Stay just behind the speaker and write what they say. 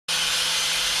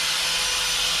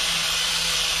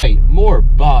Right, more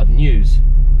bad news.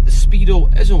 The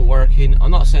speedo isn't working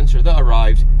and that sensor that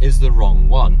arrived is the wrong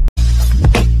one.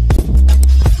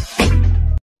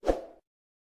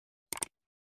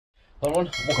 Hello everyone,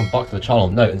 welcome back to the channel.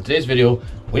 Now in today's video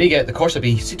we need to get the Corsa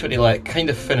C20LET kind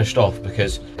of finished off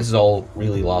because this is all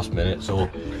really last minute,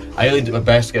 so I really did my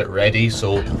best to get it ready,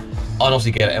 so I'll also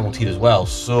get it MOT'd as well.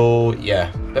 So yeah,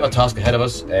 bit of a task ahead of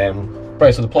us.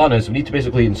 Right, so the plan is we need to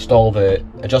basically install the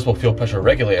adjustable fuel pressure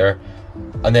regulator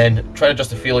and then try to adjust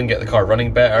the fuel and get the car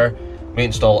running better. We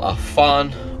install a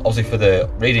fan, obviously for the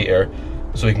radiator,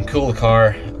 so we can cool the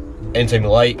car anytime we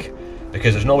like,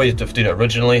 because there's no way of doing it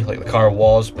originally like the car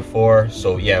was before.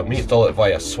 So yeah, we need to install it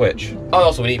via a switch. And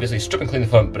also we need to basically strip and clean the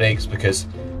front brakes because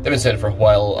they've been sitting for a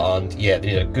while and yeah, they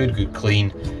need a good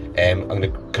clean. I'm going to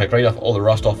kind of grind off all the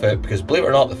rust off it because believe it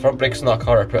or not, the front brakes in that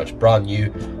car are pretty much brand new.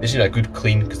 They just need a good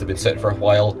clean because they've been sitting for a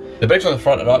while. The brakes on the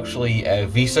front are actually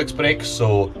V6 brakes,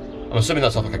 so I'm assuming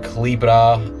that's off like a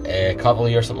Calibra,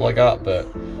 Cavalier or something like that,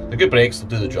 but they're good brakes, they'll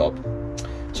do the job.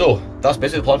 So that's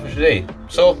basically the plan for today.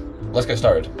 So let's get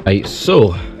started. Right,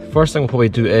 so first thing we'll probably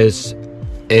do is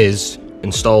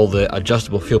install the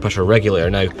adjustable fuel pressure regulator.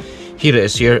 Now here it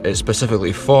is here, it's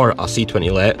specifically for a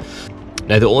C20LET.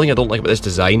 Now the only thing I don't like about this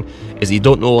design is that you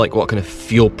don't know like what kind of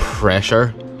fuel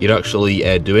pressure you're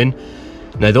actually doing.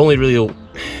 Now the only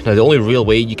real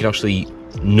way you can actually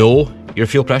know your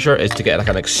fuel pressure is to get like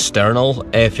an external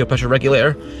fuel pressure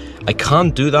regulator. I can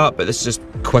do that, but this is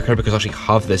just quicker because I actually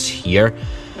have this here.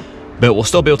 But we'll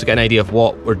still be able to get an idea of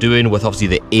what we're doing with obviously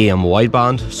the AM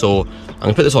wideband. So I'm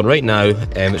gonna put this on right now.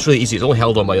 It's really easy. It's only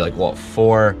held on by like what,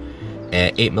 4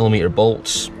 8mm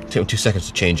bolts. Take me 2 seconds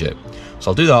to change it. So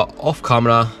I'll do that off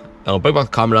camera, and I'll bring back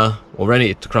the camera. We're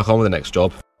ready to crack on with the next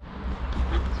job.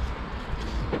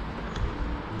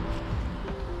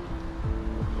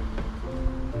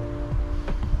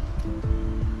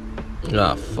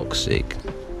 Ah, fuck's sake.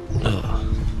 Ugh.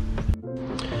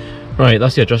 Right,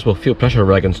 that's the adjustable fuel pressure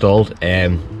reg installed.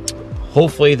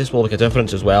 Hopefully this will make a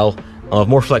difference as well. I'll have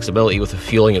more flexibility with the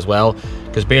fueling as well,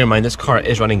 because bear in mind this car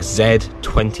is running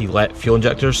C20LET fuel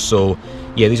injectors, so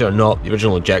yeah, these are not the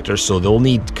original injectors, so they'll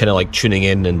need kind of like tuning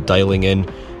in and dialing in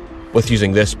with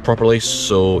using this properly.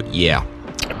 So yeah.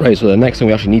 Right, so the next thing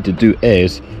we actually need to do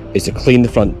is to clean the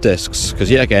front discs,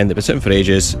 because yeah, again, they've been sitting for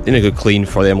ages. They need a good clean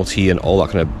for the MOT and all that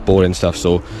kind of boring stuff.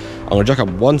 So I'm going to jack up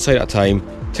one side at a time,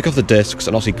 take off the discs,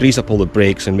 and also grease up all the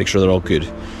brakes and make sure they're all good.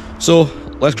 So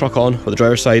let's crack on with the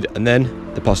driver's side and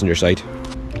then the passenger side.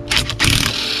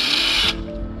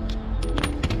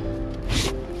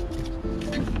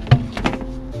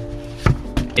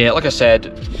 Yeah, like I said,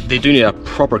 they do need a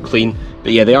proper clean,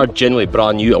 but yeah, they are generally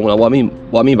brand new. And what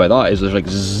I mean by that is there's like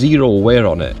zero wear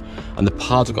on it, and the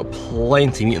pads have got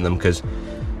plenty of meat in them because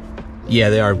yeah,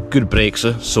 they are good brakes,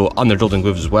 so, and they're drilled in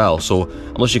grooves as well. So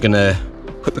unless you're gonna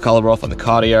clip the caliper off on the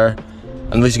carrier,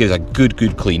 and at least you get a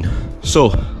good clean. So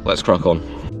let's crack on.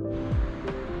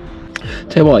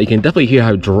 Tell you what, you can definitely hear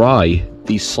how dry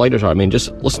these sliders are. I mean,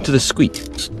 just listen to the squeak.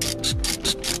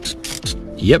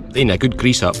 Yep, they need a good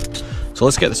grease up. So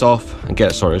let's get this off and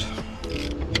get it sorted.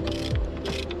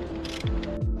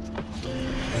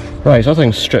 Right, so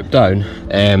everything's stripped down.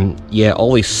 Yeah,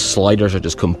 all these sliders are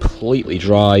just completely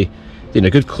dry. They need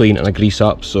a good clean and a grease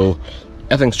up. So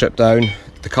everything's stripped down.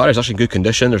 The car is actually in good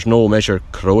condition. There's no measure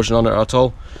corrosion on it at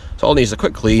all. So all it needs is a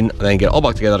quick clean and then get it all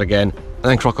back together again and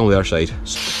then crack on with the other side.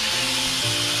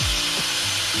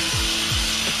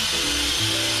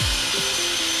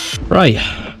 Right,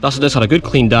 that's this had a good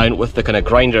clean down with the kind of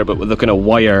grinder, but with the kind of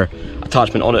wire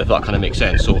attachment on it, if that kind of makes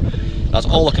sense. So that's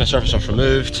all the kind of surface stuff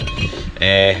removed.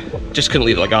 Just couldn't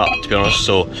leave it like that, to be honest.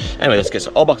 So anyway, let's get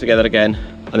it all back together again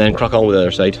and then crack on with the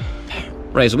other side.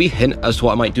 Right, so we hint as to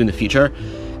what I might do in the future.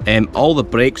 All the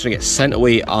brakes are going to get sent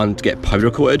away and get powder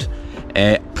coated,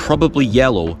 probably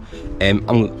yellow.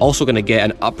 I'm also going to get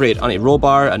an upgraded anti-roll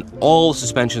bar, and all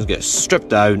suspensions get stripped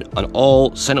down and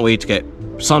all sent away to get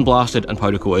sandblasted and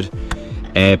powder coated,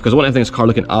 because I want everything's car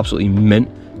looking absolutely mint,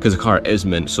 because the car is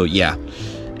mint. So yeah.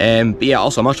 But yeah,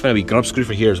 also I'm actually finding a wee grub screw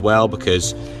for here as well,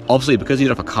 because obviously because these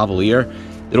are a Cavalier,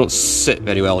 they don't sit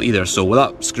very well either. So with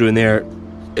that screw in there,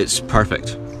 it's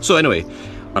perfect. So anyway,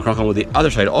 I'll crack on with the other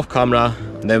side off camera,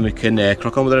 and then we can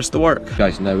crack on with the rest of the work.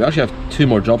 Guys, now we actually have 2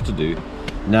 more jobs to do.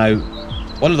 Now,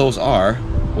 one of those are,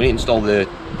 we need to install the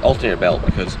alternator belt,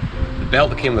 because the belt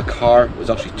that came with the car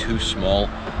was actually too small.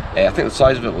 I think the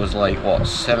size of it was like, what,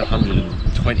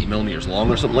 720mm long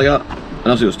or something like that,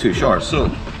 and obviously it was too short.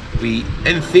 So we,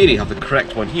 in theory, have the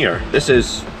correct one here. This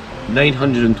is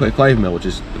 925mm, which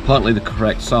is apparently the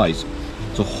correct size.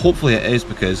 So hopefully it is,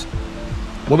 because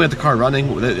when we had the car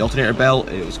running without the alternator belt,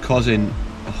 it was causing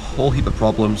a whole heap of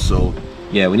problems. So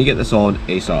Yeah, we need to get this on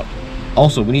ASAP.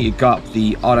 Also, we need to gap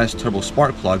the RS turbo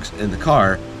spark plugs in the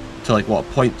car to like what,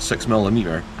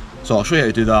 0.6mm. So I'll show you how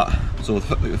to do that. So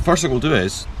the first thing we'll do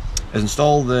is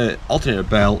install the alternator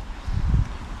belt,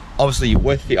 obviously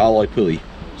with the alloy pulley.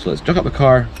 So let's jack up the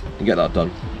car and get that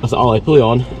done. That's the alloy pulley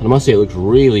on, and I must say it looks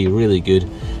really, really good.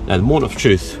 Now the moment of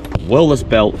truth, will this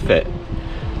belt fit?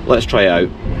 Let's try it out.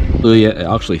 Oh yeah, it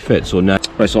actually fits. So now,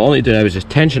 right, so all I need to do now is just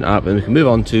tension up and we can move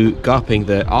on to gapping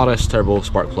the RS turbo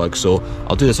spark plug. So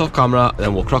I'll do this off camera and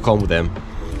then we'll crack on with them.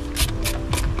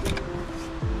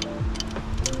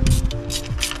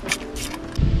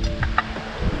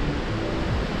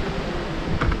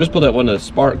 Just pulled out one of the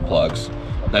spark plugs.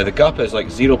 Now the gap is like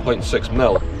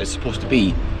 0.6mm, it's supposed to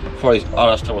be for these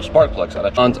RS turbo spark plugs, and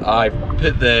I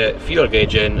put the feeder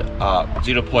gauge in at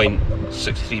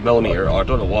 0.63mm, or I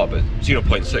don't know what, but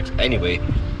 0.6 anyway,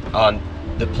 and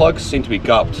the plugs seem to be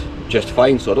gapped just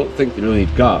fine, so I don't think they really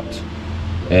need gapped.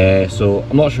 So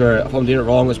I'm not sure if I'm doing it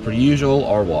wrong as per usual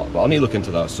or what, but I'll need to look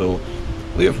into that. So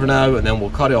leave it for now and then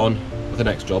we'll carry on with the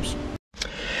next jobs.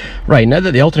 Right, now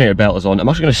that the alternator belt is on, I'm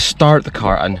actually going to start the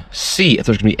car and see if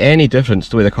there's going to be any difference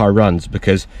to the way the car runs,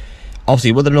 because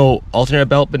obviously with no alternator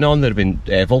belt been on, there have been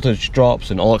voltage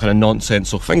drops and all that kind of nonsense,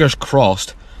 so fingers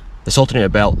crossed this alternator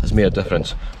belt has made a difference.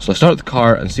 So let's start the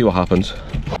car and see what happens.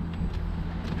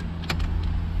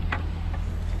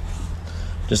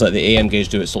 Just let the AM gauge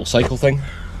do its little cycle thing.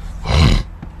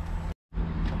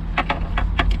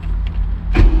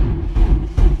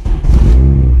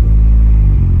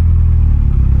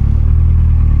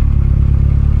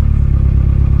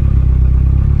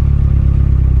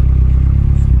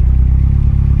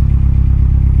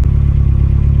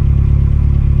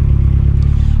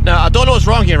 Now I don't know what's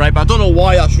wrong here, right, but I don't know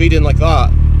why that's reading like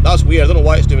that. That's weird, I don't know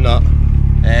why it's doing that.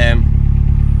 I'm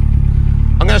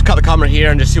gonna just cut the camera here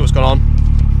and just see what's going on.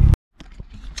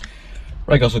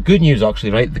 Right guys, so good news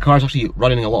actually, right, the car's actually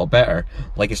running a lot better.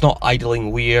 Like, it's not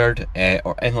idling weird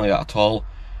or anything like that at all.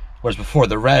 Whereas before,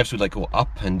 the revs would like go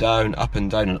up and down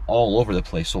and all over the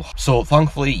place. So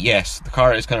thankfully, yes, the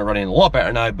car is kind of running a lot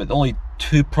better now, but the only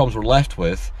two problems we're left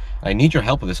with, and I need your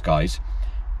help with this guys,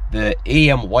 the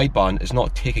AM wideband is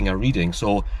not taking a reading,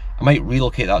 so I might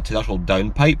relocate that to the actual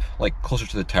downpipe, like closer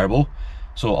to the turbo.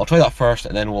 So I'll try that first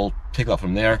and then we'll take that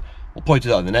from there. We'll probably do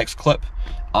that in the next clip.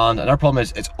 And another problem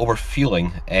is it's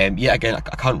overfueling. Yet again, I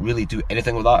can't really do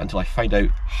anything with that until I find out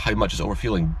how much it's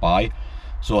overfueling by.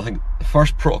 So I think the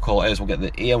first protocol is we'll get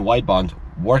the AM wideband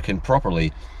working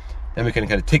properly, then we can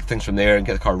kind of take things from there and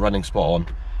get the car running spot on.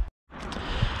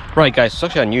 Right guys, it's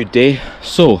actually a new day.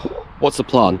 So what's the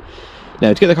plan?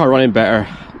 Now to get the car running better,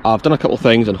 I've done a couple of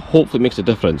things and hopefully it makes a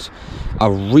difference.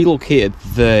 I've relocated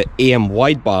the AM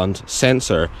wideband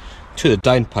sensor to the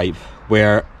downpipe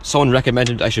where someone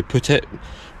recommended I should put it,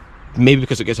 maybe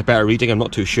because it gets a better reading, I'm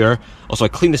not too sure. Also I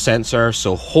cleaned the sensor,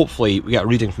 so hopefully we get a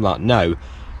reading from that now.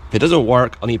 If it doesn't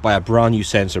work, I'll need to buy a brand new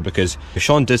sensor, because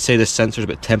Sean did say this sensor is a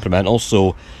bit temperamental,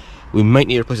 so we might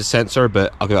need to replace the sensor,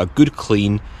 but I'll give it a good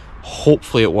clean,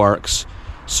 hopefully it works.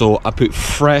 So I put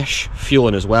fresh fuel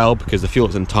in as well, because the fuel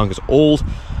that's in the tank is old. So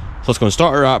let's go and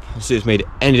start her up and see if it's made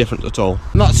any difference at all.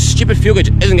 And that stupid fuel gauge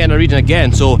isn't getting a reading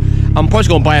again, so I'm probably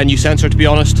going to buy a new sensor, to be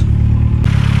honest.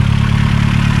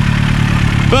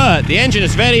 But the engine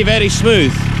is very, very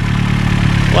smooth.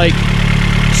 Like,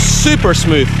 super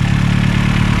smooth.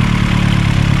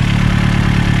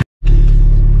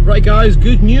 Right guys,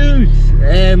 good news.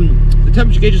 The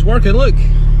temperature gauge is working, look.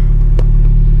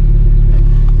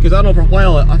 Because I know for a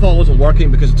while I thought it wasn't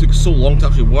working because it took so long to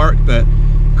actually work, but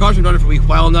the car's been running for a wee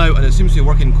while now and it seems to be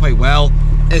working quite well.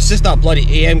 It's just that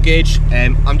bloody AM gauge.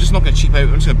 I'm just not going to cheap out,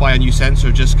 I'm just going to buy a new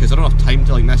sensor just because I don't have time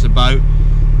to like mess about.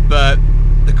 But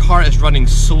the car is running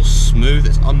so smooth,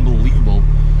 it's unbelievable.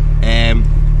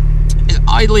 It's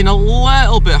idling a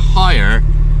little bit higher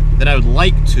than I would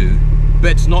like to,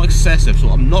 but it's not excessive, so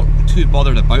I'm not too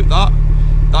bothered about that.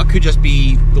 That could just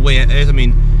be the way it is. I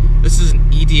mean, this is an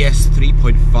EDS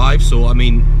 3.5, so I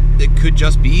mean, it could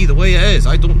just be the way it is,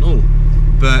 I don't know.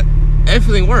 But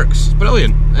everything works, it's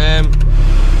brilliant.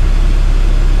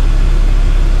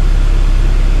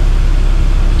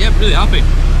 Yeah, really happy.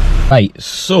 Right,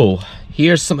 so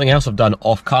here's something else I've done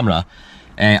off camera.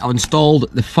 I've installed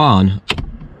the fan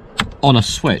on a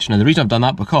switch. Now the reason I've done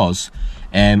that because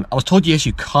I was told yes,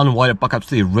 you can wire it back up to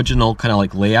the original kind of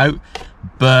like layout,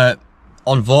 but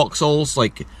on Vauxhalls,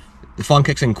 like, the fan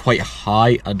kicks in quite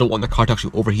high. I don't want the car to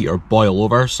actually overheat or boil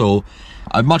over, so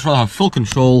I'd much rather have full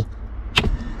control.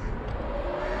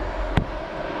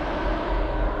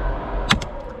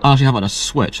 I actually have it on a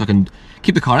switch. I can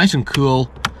keep the car nice and cool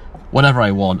whenever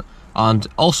I want. And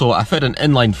also I fit an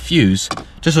inline fuse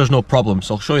just so there's no problem,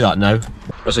 so I'll show you that now.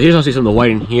 Right, so here's actually some of the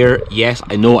wiring here. Yes,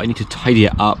 I know I need to tidy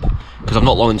it up because I've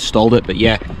not long installed it, but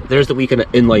yeah, there's the wee kind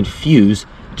of inline fuse,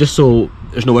 just so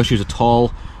there's no issues at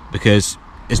all, because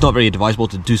it's not very advisable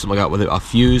to do something like that without a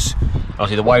fuse.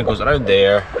 Obviously the wire goes around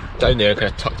there, down there,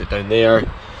 kind of tucked it down there,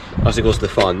 as it goes to the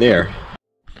fan there.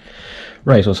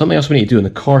 Right, so something else we need to do in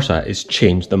the Corsa is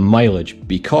change the mileage,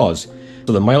 because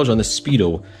so the mileage on the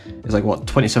Speedo is like what,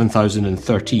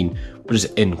 27,013, which is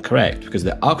incorrect because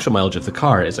the actual mileage of the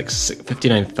car is like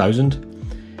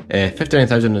 59,000,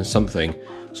 59,000 and something.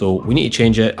 So we need to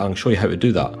change it, and I'll show you how to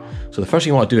do that. So the first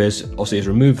thing you want to do is obviously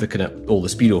remove the kind of the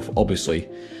Speedo, obviously,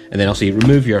 and then obviously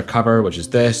remove your cover, which is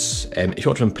this. If you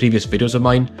watch from previous videos of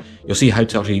mine, you'll see how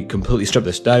to actually completely strip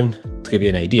this down to give you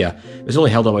an idea. It's only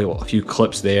held on by a few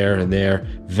clips there and there.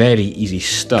 Very easy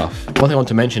stuff. One thing I want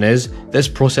to mention is this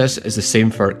process is the same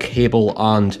for cable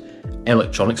and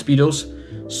electronic Speedos.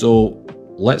 So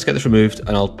let's get this removed and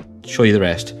I'll show you the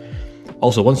rest.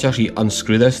 Also, once you actually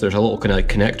unscrew this, there's a little kind of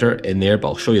connector in there, but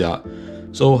I'll show you that.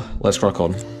 So let's crack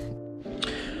on.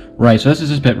 Right, so this is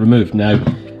this bit removed now.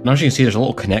 And as you can see, there's a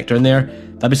little connector in there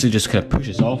that basically just kind of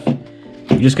pushes off.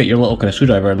 You just get your little kind of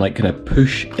screwdriver and like kind of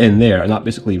push in there, and that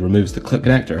basically removes the clip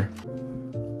connector.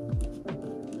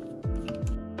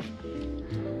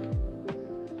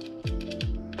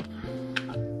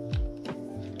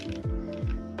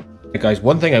 Hey guys,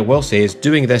 one thing I will say is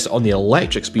doing this on the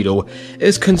electric Speedo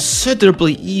is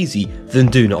considerably easy than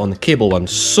doing it on the cable one.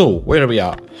 So where are we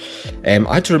at? I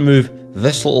had to remove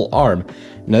this little arm.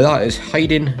 Now that is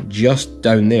hiding just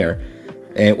down there.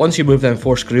 Once you remove them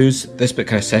 4 screws, this bit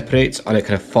kind of separates and it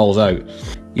kind of falls out.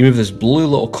 You remove this blue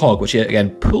little cog, which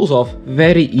again pulls off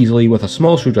very easily with a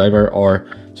small screwdriver or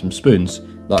some spoons.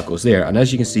 That goes there, and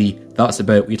as you can see, that's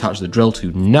about what we attach the drill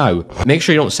to now. Make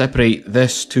sure you don't separate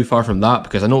this too far from that,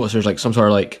 because I noticed there's like some sort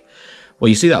of like, well,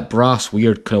 you see that brass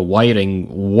weird kind of wiring,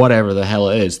 whatever the hell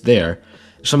it is there.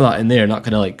 Some of that in there, and that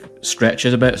kind of like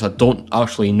stretches a bit, so I don't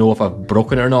actually know if I've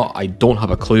broken it or not. I don't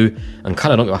have a clue, and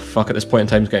kind of don't give a fuck at this point in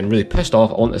time. It's getting really pissed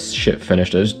off. I want this shit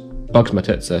finished. It just bugs my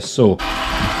tits, this. So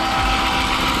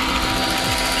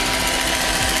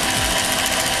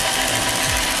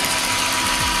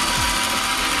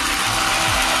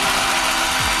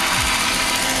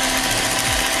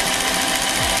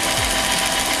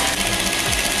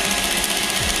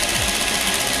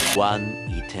one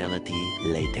eternity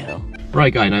later.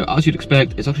 right guy, now as you'd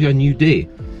expect, it's actually a new day,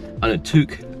 and it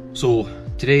took, so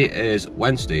today is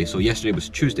Wednesday, so yesterday was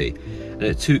Tuesday, and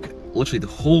it took literally the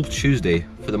whole Tuesday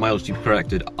for the mileage to be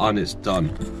corrected, and it's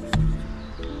done.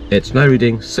 It's now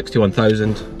reading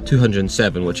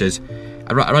 61,207, which is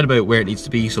around about where it needs to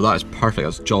be, so that is perfect.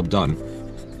 That's job done.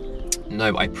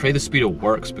 Now I pray the Speedo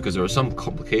works, because there are some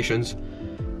complications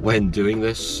when doing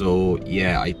this, so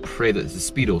yeah, I pray that the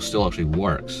Speedo still actually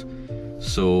works.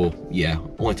 So yeah,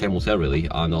 only time will tell really,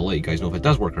 and I'll let you guys know if it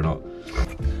does work or not.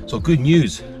 So good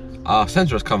news, a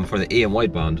sensor has come for the AM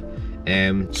wideband.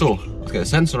 So let's get the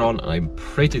sensor on, and I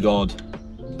pray to God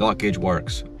that gauge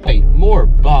works. Right, more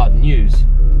bad news.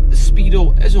 The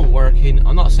Speedo isn't working,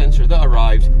 and that sensor that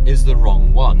arrived is the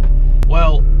wrong one.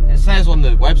 Well, it says on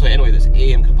the website anyway that it's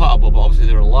AM compatible, but obviously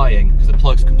they were lying because the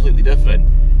plug's completely different.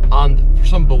 And for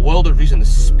some bewildered reason, the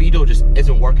Speedo just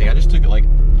isn't working. I just took it like,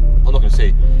 I'm not gonna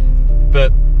say,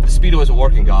 but the Speedo isn't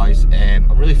working, guys.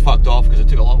 I'm really fucked off because it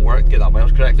took a lot of work to get that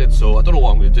mileage corrected, so I don't know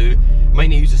what I'm gonna do. Might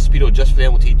need to use the Speedo just for the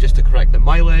MOT, just to correct the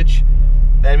mileage.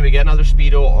 Then we get another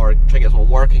Speedo or try to get someone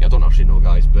working. I don't actually know,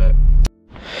 guys, but...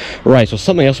 Right, so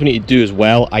something else we need to do as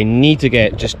well. I need to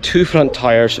get just 2 front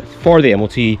tyres for the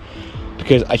MOT,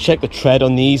 because I checked the tread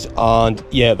on these, and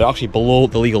yeah, they're actually below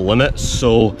the legal limit.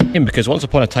 So, because once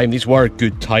upon a time these were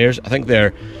good tyres, I think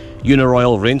they're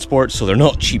Uniroyal Rain Sports, so they're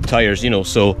not cheap tyres, you know.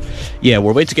 So yeah,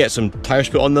 we're waiting to get some tyres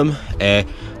put on them. The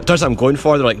tyres that I'm going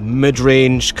for, they're like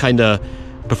mid-range kind of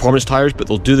performance tyres, but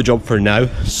they'll do the job for now.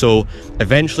 So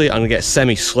eventually I'm gonna get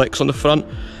semi-slicks on the front.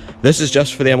 This is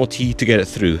just for the MOT to get it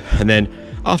through, and then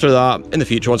after that, in the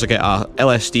future, once I get a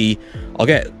LSD, I'll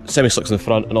get semi-slicks in the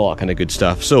front and all that kind of good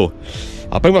stuff. So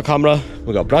I'll bring my camera.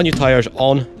 We've got brand new tyres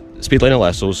on Speedline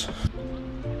Alessos.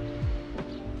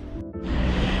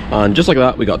 And just like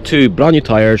that, we got 2 brand new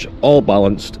tyres, all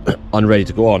balanced and ready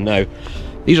to go on. Now,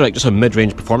 these are like just some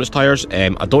mid-range performance tyres. I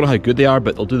don't know how good they are,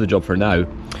 but they'll do the job for now.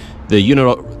 The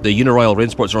Uniroyal Rain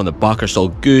Sports are on the back are still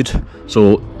good,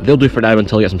 so they'll do for now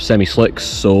until I get some semi-slicks,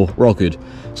 so we're all good.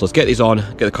 So let's get these on,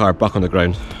 get the car back on the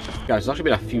ground. Guys, it's actually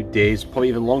been a few days, probably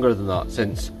even longer than that,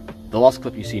 since the last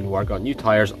clip you've seen where I got new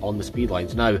tyres on the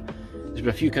Speedlines. Now, there's been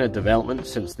a few kind of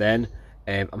developments since then.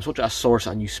 I'm still trying to source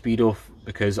a new Speedo,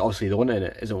 because obviously the one in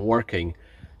it isn't working.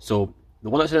 So The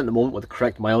one that's in at the moment with the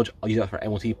correct mileage, I'll use that for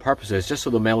MOT purposes, just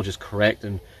so the mileage is correct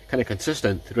and kind of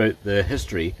consistent throughout the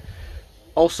history.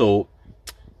 Also,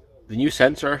 the new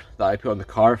sensor that I put on the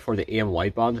car for the AM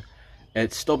wideband,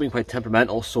 it's still being quite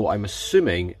temperamental, so I'm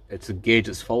assuming it's a gauge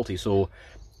that's faulty. So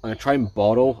I'm going to try and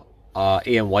borrow a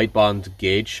AM wideband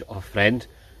gauge of a friend,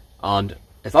 and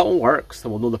if that one works,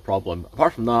 then we'll know the problem.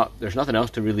 Apart from that, there's nothing else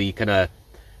to really kind of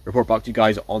report back to you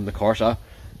guys on the Corsa.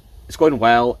 It's going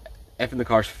well, everything in the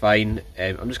car's fine.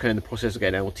 I'm just kind of in the process of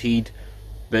getting LT'd,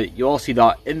 but you'll all see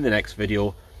that in the next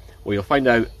video, where you'll find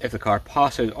out if the car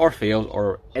passes or fails,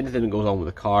 or anything that goes on with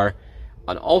the car.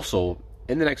 And also,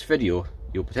 in the next video,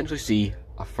 you'll potentially see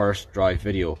a first drive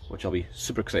video, which I'll be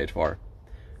super excited for.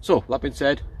 So, that being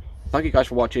said, thank you guys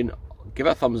for watching. Give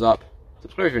it a thumbs up,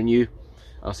 subscribe if you're new, and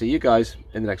I'll see you guys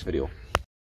in the next video.